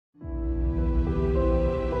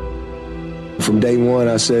From day one,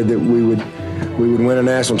 I said that we would win a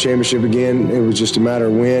national championship again. It was just a matter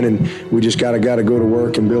of when, and we just got to go to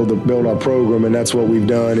work and build our program, and that's what we've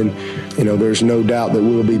done. And there's no doubt that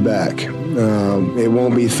we'll be back. It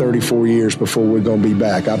won't be 34 years before we're going to be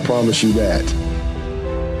back. I promise you that.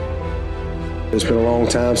 It's been a long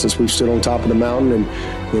time since we've stood on top of the mountain, and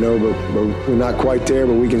but we're not quite there,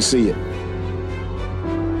 but we can see it.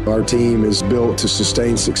 Our team is built to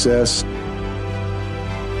sustain success.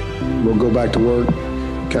 We'll go back to work,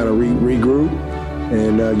 kind of regroup,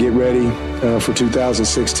 and get ready for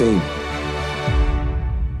 2016.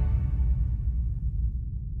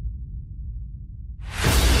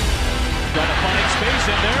 Got to find space,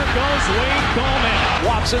 and there goes Wayne Coleman.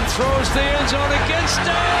 Watson throws the end zone against it,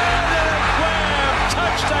 and a grab,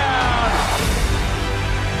 touchdown!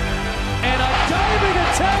 And a diving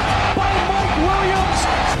attempt by Mike Williams.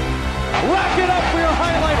 Rack it up for your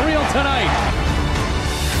highlight reel tonight.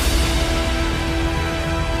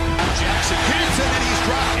 Jackson keeps it, and he's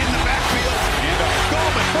dropped in the backfield.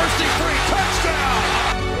 Coleman bursting free, touchdown!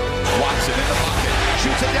 Watson in the pocket,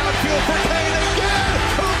 shoots it downfield for Payne again,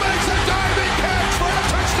 who makes a diving catch for a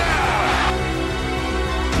touchdown!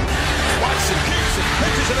 Watson keeps it,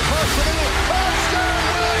 pitches it across the middle, touchdown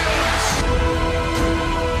Williams!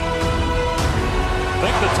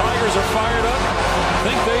 Think the Tigers are fired up?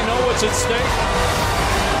 Think they know what's at stake?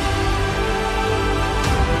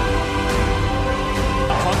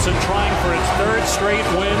 Clemson trying for its third straight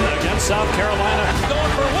win against South Carolina.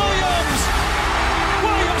 Going for Williams!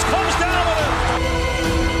 Williams comes down with it!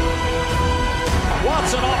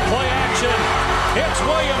 Watson off play action. Hits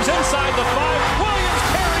Williams inside the 5. Williams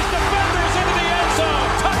carries defenders into the end zone.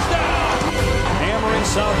 Touchdown! Hammering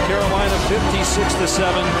South Carolina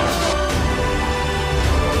 56-7.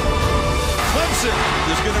 Clemson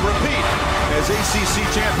is going to repeat as ACC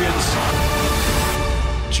champions.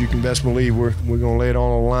 You can best believe we're going to lay it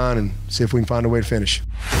all on the line and see if we can find a way to finish.